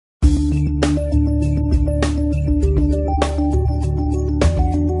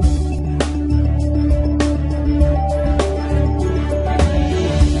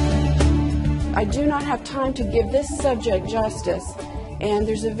want to give this subject justice. And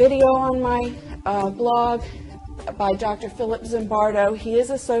there's a video on my blog by Dr. Philip Zimbardo. He is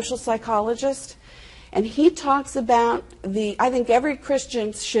a social psychologist, and he talks about I think every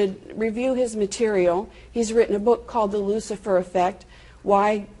Christian should review his material. He's written a book called The Lucifer Effect,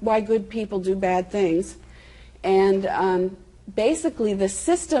 Why Good People Do Bad Things. And basically the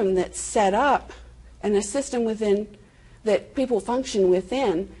system that's set up and the system within that people function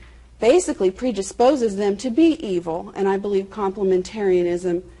within basically predisposes them to be evil, and I believe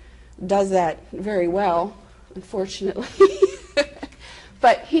complementarianism does that very well, unfortunately.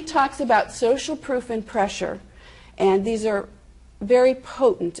 But he talks about social proof and pressure, and these are very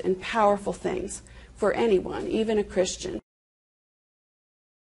potent and powerful things for anyone, even a Christian.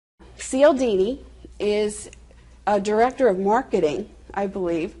 Cialdini is a director of marketing, I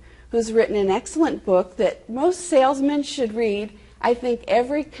believe, who's written an excellent book that most salesmen should read. I think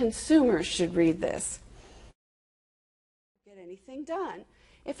every consumer should read this. Get anything done.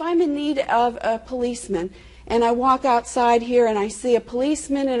 If I'm in need of a policeman and I walk outside here and I see a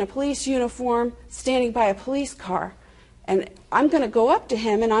policeman in a police uniform standing by a police car, and I'm going to go up to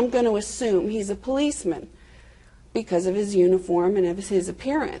him and I'm going to assume he's a policeman because of his uniform and of his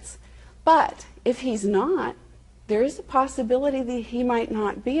appearance. But if he's not, there is a possibility that he might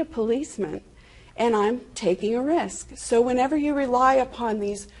not be a policeman, and I'm taking a risk. So whenever you rely upon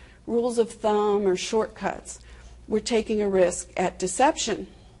these rules of thumb or shortcuts, we're taking a risk at deception.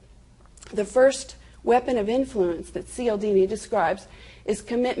 The first weapon of influence that Cialdini describes is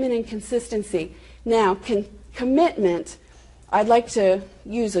commitment and consistency. Now, commitment, I'd like to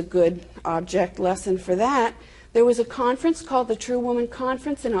use a good object lesson for that. There was a conference called the True Woman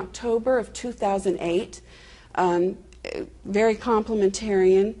Conference in October of 2008. Very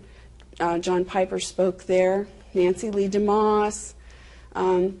complementarian. John Piper spoke there, Nancy Lee DeMoss.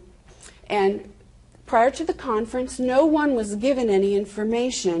 And prior to the conference, no one was given any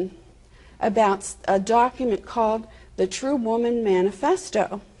information about a document called the True Woman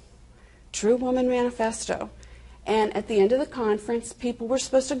Manifesto. True Woman Manifesto. And at the end of the conference, people were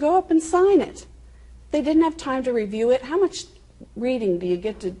supposed to go up and sign it. They didn't have time to review it. How much reading do you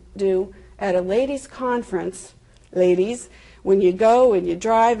get to do at a ladies' conference, ladies, when you go and you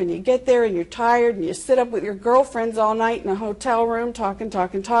drive and you get there and you're tired and you sit up with your girlfriends all night in a hotel room talking.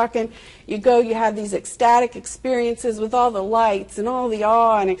 You go, you have these ecstatic experiences with all the lights and all the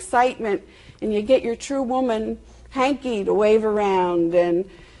awe and excitement, and you get your True Woman hanky to wave around, and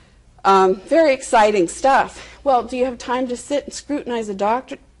very exciting stuff. Well, do you have time to sit and scrutinize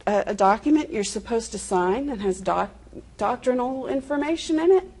a document you're supposed to sign and has doctrinal information in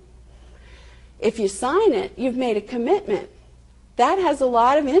it? If you sign it, you've made a commitment. That has a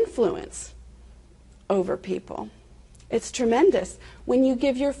lot of influence over people. It's tremendous. When you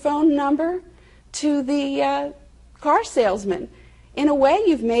give your phone number to the car salesman, in a way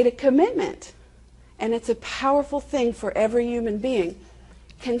you've made a commitment. And it's a powerful thing for every human being.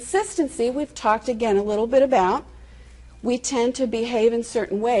 Consistency, we've talked again a little bit about. We tend to behave in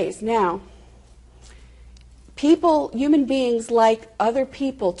certain ways. Now, human beings like other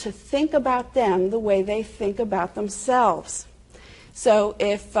people to think about them the way they think about themselves. So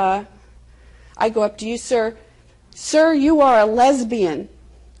if I go up to you, sir, you are a lesbian.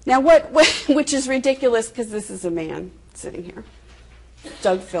 Now, which is ridiculous because this is a man sitting here,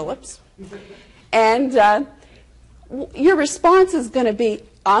 Doug Phillips. And your response is going to be,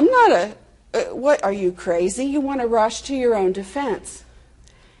 I'm not what, are you crazy? You want to rush to your own defense.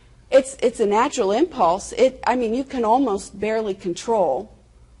 It's a natural impulse. I mean, you can almost barely control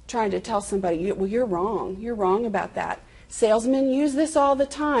trying to tell somebody, well, you're wrong. You're wrong about that. Salesmen use this all the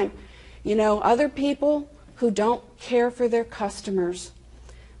time. You know, other people who don't care for their customers,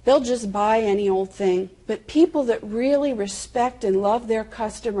 they'll just buy any old thing. But people that really respect and love their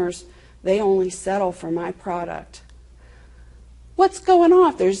customers, they only settle for my product. What's going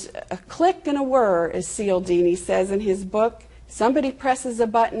on? There's a click and a whir, as Cialdini says in his book. Somebody presses a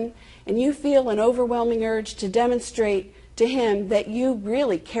button, and you feel an overwhelming urge to demonstrate to him that you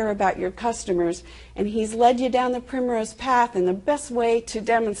really care about your customers, and he's led you down the primrose path, and the best way to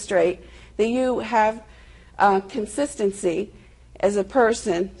demonstrate that you have consistency as a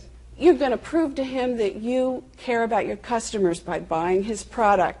person, you're going to prove to him that you care about your customers by buying his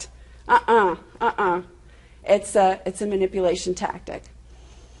product. It's a manipulation tactic.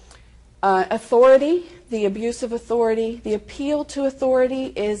 Authority, the abuse of authority, the appeal to authority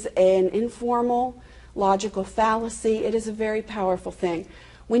is an informal, logical fallacy. It is a very powerful thing.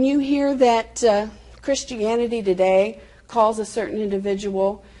 When you hear that Christianity today calls a certain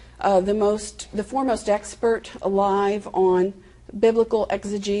individual the foremost expert alive on biblical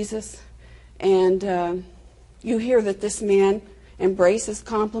exegesis and you hear that this man embraces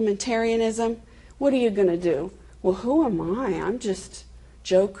complementarianism, what are you going to do? Well, who am I? I'm just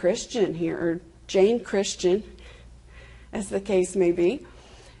Joe Christian here, or Jane Christian, as the case may be.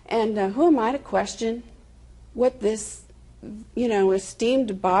 And who am I to question what this,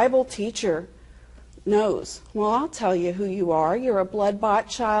 esteemed Bible teacher knows? Well, I'll tell you who you are. You're a blood-bought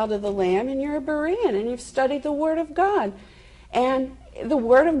child of the Lamb, and you're a Berean, and you've studied the Word of God. And the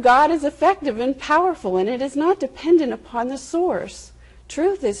Word of God is effective and powerful, and it is not dependent upon the source.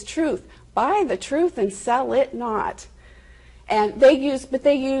 Truth is truth. Buy the truth and sell it not. And they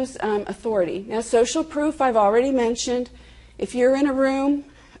use authority. Now, social proof I've already mentioned. If you're in a room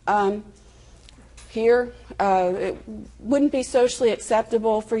here, it wouldn't be socially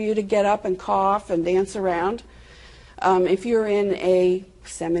acceptable for you to get up and cough and dance around. If you're in a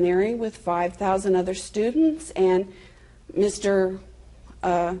seminary with 5,000 other students and Mr.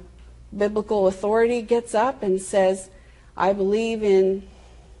 Biblical authority gets up and says, I believe in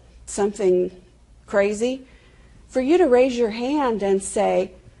something crazy, for you to raise your hand and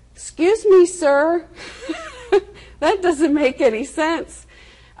say, excuse me, sir, that doesn't make any sense.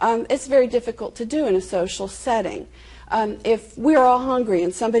 It's very difficult to do in a social setting. If we're all hungry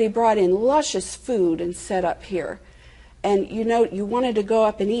and somebody brought in luscious food and set up here, and you wanted to go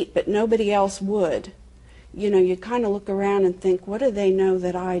up and eat, but nobody else would, you kind of look around and think, what do they know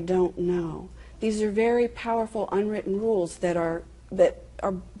that I don't know? These are very powerful unwritten rules that are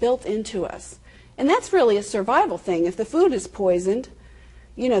built into us. And that's really a survival thing. If the food is poisoned,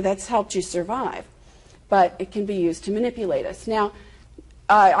 that's helped you survive. But it can be used to manipulate us. Now,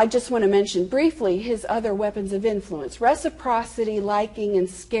 I just want to mention briefly his other weapons of influence. Reciprocity, liking, and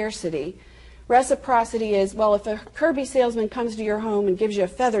scarcity. Reciprocity is, well, if a Kirby salesman comes to your home and gives you a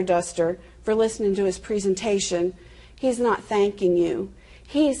feather duster for listening to his presentation, he's not thanking you.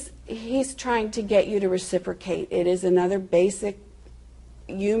 He's trying to get you to reciprocate. It is another basic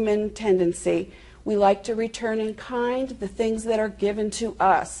human tendency. We like to return in kind the things that are given to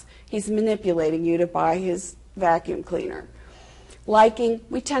us. He's manipulating you to buy his vacuum cleaner. Liking,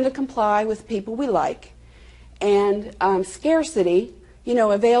 we tend to comply with people we like. And scarcity,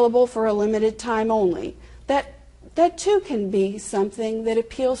 available for a limited time only. That too can be something that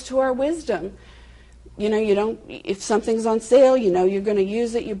appeals to our wisdom. If something's on sale, you're going to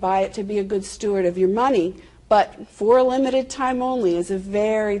use it, you buy it to be a good steward of your money. But for a limited time only is a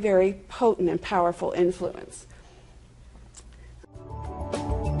very, very potent and powerful influence.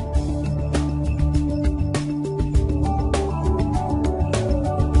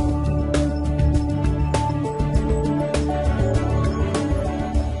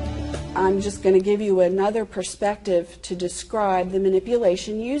 I'm just going to give you another perspective to describe the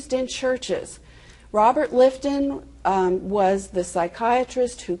manipulation used in churches. Robert Lifton was the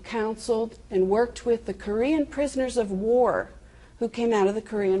psychiatrist who counseled and worked with the Korean prisoners of war who came out of the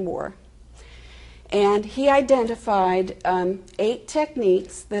Korean War. And he identified 8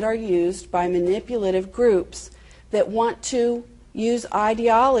 techniques that are used by manipulative groups that want to use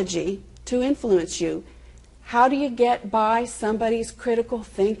ideology to influence you. How do you get by somebody's critical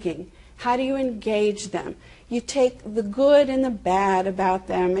thinking? How do you engage them? You take the good and the bad about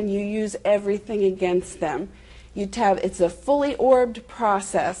them and you use everything against them. It's a fully orbed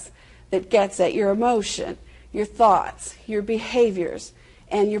process that gets at your emotion, your thoughts, your behaviors,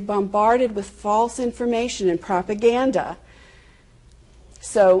 and you're bombarded with false information and propaganda.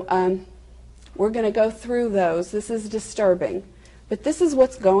 So we're going to go through those. This is disturbing, but this is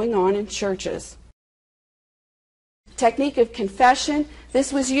what's going on in churches. Technique of confession.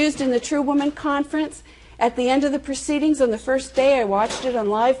 This was used in the True Woman Conference. At the end of the proceedings on the first day, I watched it on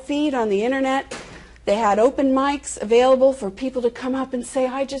live feed on the internet. They had open mics available for people to come up and say,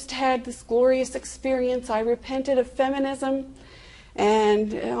 I just had this glorious experience. I repented of feminism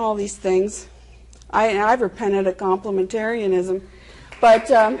and all these things. I've repented of complementarianism. But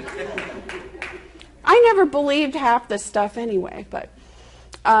I never believed half this stuff anyway. But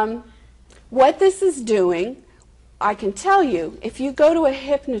what this is doing, I can tell you, if you go to a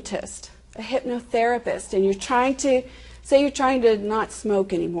hypnotist, a hypnotherapist, and you're trying to not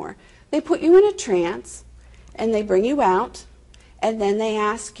smoke anymore, they put you in a trance, and they bring you out, and then they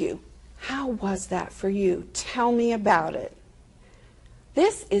ask you, how was that for you? Tell me about it.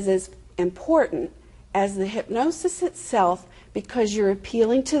 This is as important as the hypnosis itself because you're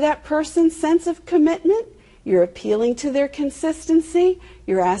appealing to that person's sense of commitment, you're appealing to their consistency,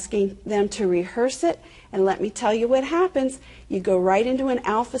 you're asking them to rehearse it, and let me tell you what happens. You go right into an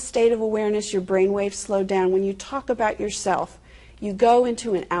alpha state of awareness, your brain waves slow down. When you talk about yourself, you go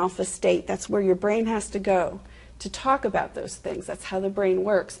into an alpha state. That's where your brain has to go to talk about those things. That's how the brain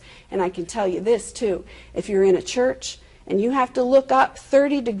works. And I can tell you this too. If you're in a church and you have to look up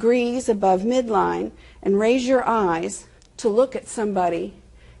 30 degrees above midline and raise your eyes to look at somebody,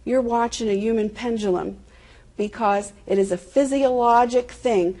 you're watching a human pendulum, because it is a physiologic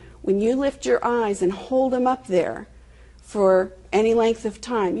thing. When you lift your eyes and hold them up there for any length of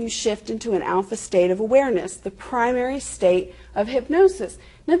time, you shift into an alpha state of awareness, the primary state of hypnosis.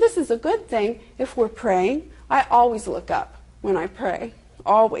 Now, this is a good thing if we're praying. I always look up when I pray,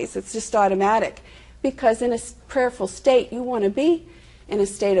 always. It's just automatic, because in a prayerful state, you want to be in a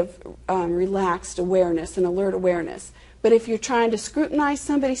state of relaxed awareness and alert awareness. But if you're trying to scrutinize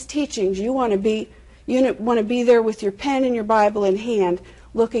somebody's teachings, you want to be there with your pen and your Bible in hand,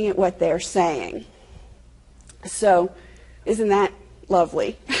 looking at what they're saying. So, isn't that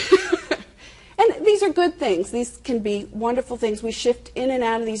lovely? And these are good things. These can be wonderful things. We shift in and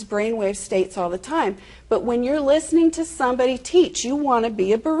out of these brainwave states all the time. But when you're listening to somebody teach, you want to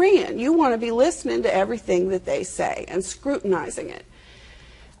be a Berean. You want to be listening to everything that they say and scrutinizing it.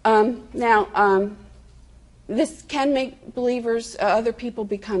 This can make believers, other people,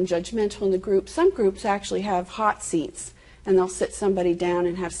 become judgmental in the group. Some groups actually have hot seats, and they'll sit somebody down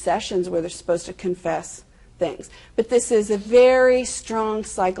and have sessions where they're supposed to confess things. But this is a very strong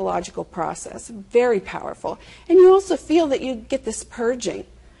psychological process, very powerful. And you also feel that you get this purging.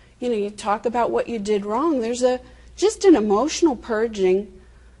 You know, you talk about what you did wrong. There's just an emotional purging,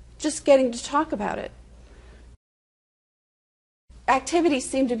 just getting to talk about it. Activities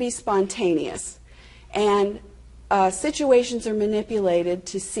seem to be spontaneous, and situations are manipulated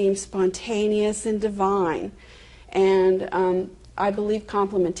to seem spontaneous and divine. And I believe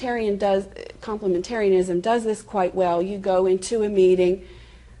complementarianism does this quite well. You go into a meeting,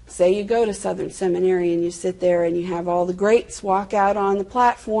 say you go to Southern Seminary, and you sit there and you have all the greats walk out on the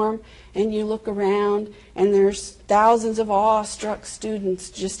platform, and you look around and there's thousands of awestruck students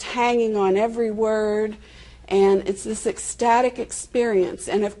just hanging on every word, and it's this ecstatic experience.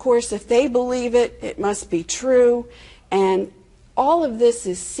 And of course, if they believe it, it must be true. And all of this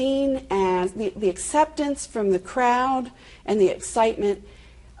is seen as the acceptance from the crowd, and the excitement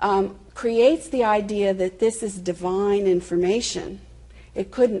creates the idea that this is divine information.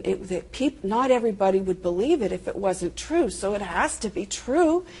 Not everybody would believe it if it wasn't true, so it has to be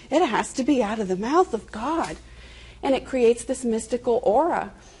true. It has to be out of the mouth of God. And it creates this mystical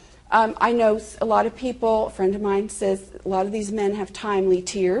aura. I know a lot of people, a friend of mine says a lot of these men have timely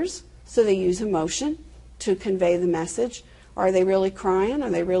tears, so they use emotion to convey the message. Are they really crying? Are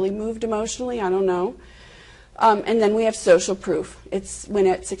they really moved emotionally? I don't know. And then we have social proof. It's when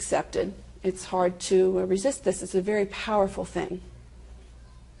it's accepted. It's hard to resist this. It's a very powerful thing.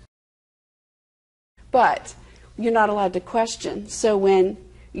 But you're not allowed to question. So when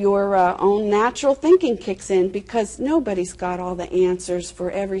your own natural thinking kicks in, because nobody's got all the answers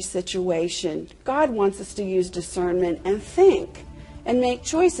for every situation. God wants us to use discernment and think and make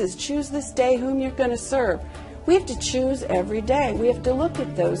choices. Choose this day whom you're going to serve. We have to choose every day. We have to look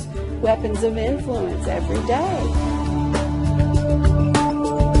at those weapons of influence every day.